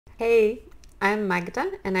Hey, I'm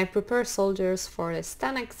Magda and I prepare soldiers for the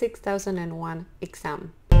STANAG 6001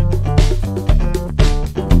 exam.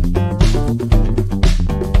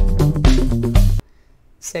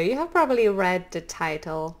 So you have probably read the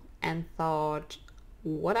title and thought,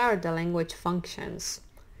 what are the language functions?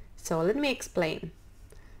 So let me explain.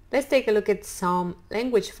 Let's take a look at some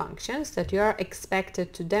language functions that you are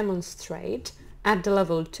expected to demonstrate at the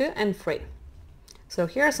level 2 and 3. So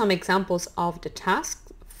here are some examples of the tasks.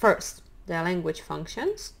 First, the language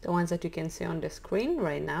functions, the ones that you can see on the screen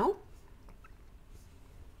right now.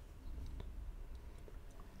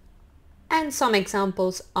 And some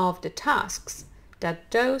examples of the tasks that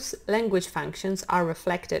those language functions are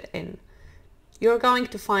reflected in. You're going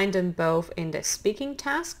to find them both in the speaking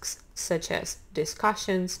tasks, such as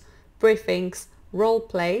discussions, briefings, role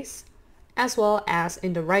plays, as well as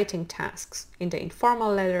in the writing tasks, in the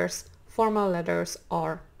informal letters, formal letters,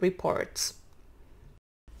 or reports.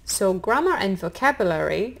 So grammar and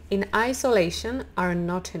vocabulary in isolation are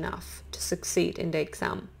not enough to succeed in the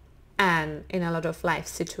exam and in a lot of life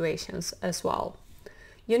situations as well.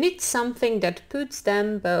 You need something that puts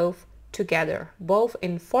them both together, both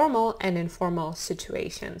in formal and informal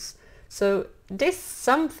situations. So this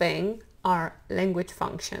something are language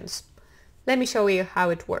functions. Let me show you how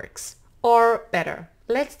it works. Or better,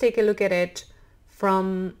 let's take a look at it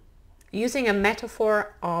from using a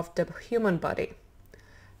metaphor of the human body.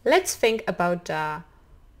 Let's think about the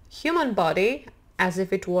human body as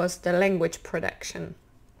if it was the language production.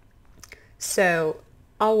 So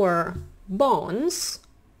our bones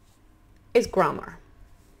is grammar.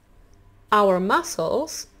 Our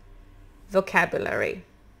muscles, vocabulary.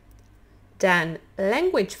 Then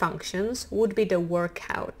language functions would be the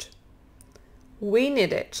workout. We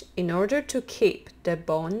need it in order to keep the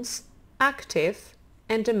bones active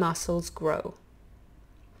and the muscles grow.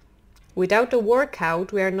 Without the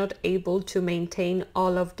workout, we are not able to maintain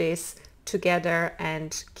all of this together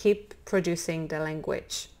and keep producing the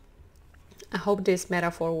language. I hope this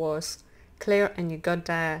metaphor was clear and you got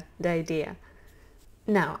the idea.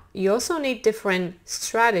 Now, you also need different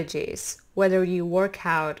strategies, whether you work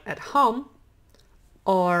out at home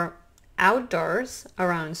or outdoors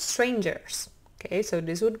around strangers. Okay, so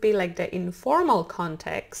this would be like the informal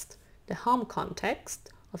context, the home context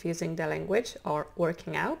of using the language or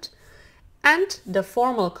working out, and the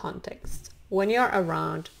formal context when you're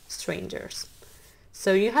around strangers.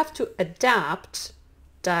 So you have to adapt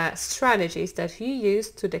the strategies that you use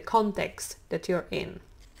to the context that you're in.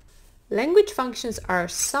 Language functions are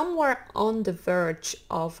somewhere on the verge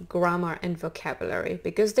of grammar and vocabulary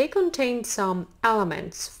because they contain some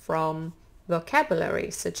elements from vocabulary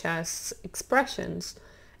such as expressions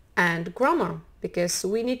and grammar, because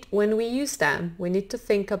when we use them, we need to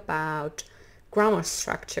think about grammar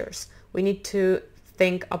structures. We need to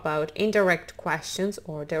think about indirect questions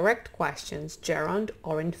or direct questions, gerund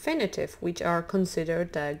or infinitive, which are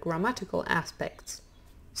considered the grammatical aspects.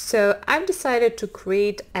 So I've decided to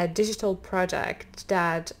create a digital product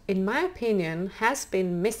that, in my opinion, has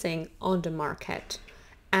been missing on the market.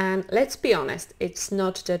 And let's be honest, it's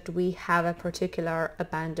not that we have a particular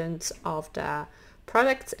abundance of the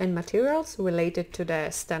products and materials related to the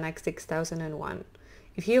STANAG 6001.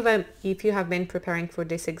 If you have been preparing for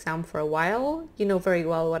this exam for a while, you know very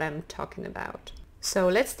well what I'm talking about. So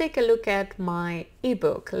let's take a look at my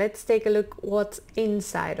ebook. Let's take a look what's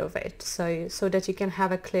inside of it so that you can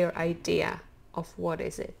have a clear idea of what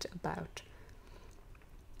is it about.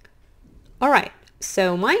 Alright,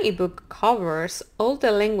 so my ebook covers all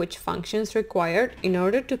the language functions required in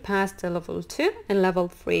order to pass the level 2 and level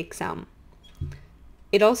 3 exam.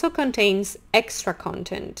 It also contains extra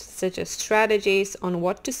content, such as strategies on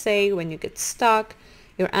what to say when you get stuck,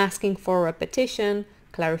 you're asking for repetition,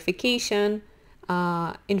 clarification,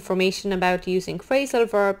 information about using phrasal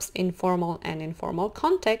verbs in formal and informal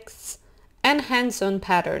contexts, and hands-on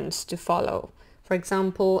patterns to follow, for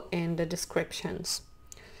example, in the descriptions.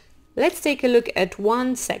 Let's take a look at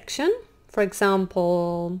one section, for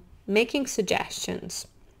example, making suggestions.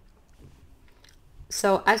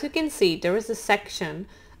 So as you can see, there is a section,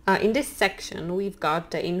 in this section we've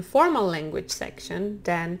got the informal language section,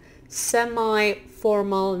 then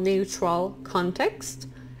semi-formal neutral context,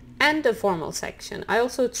 and the formal section. I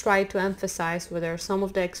also try to emphasize whether some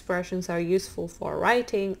of the expressions are useful for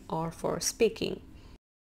writing or for speaking.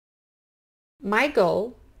 My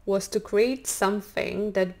goal was to create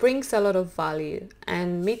something that brings a lot of value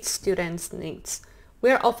and meets students' needs.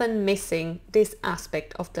 We're often missing this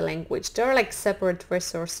aspect of the language. There are like separate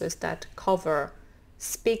resources that cover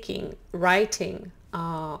speaking, writing,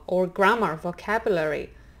 or grammar, vocabulary,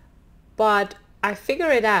 but I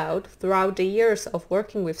figured it out throughout the years of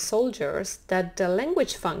working with soldiers that the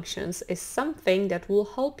language functions is something that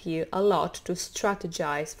will help you a lot to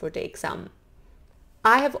strategize for the exam.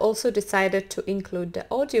 I have also decided to include the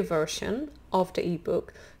audio version of the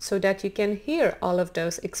ebook so that you can hear all of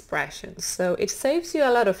those expressions. So it saves you a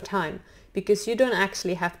lot of time because you don't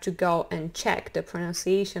actually have to go and check the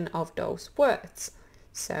pronunciation of those words.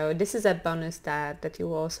 So this is a bonus that you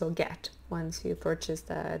will also get once you purchase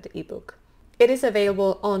the ebook. It is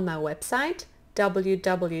available on my website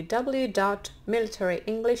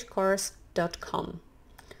www.militaryenglishcourse.com.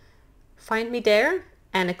 Find me there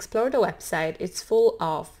and explore the website. It's full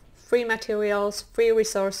of free materials, free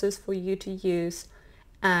resources for you to use,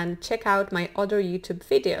 and check out my other YouTube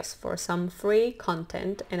videos for some free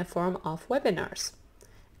content in the form of webinars.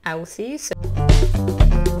 I will see you soon.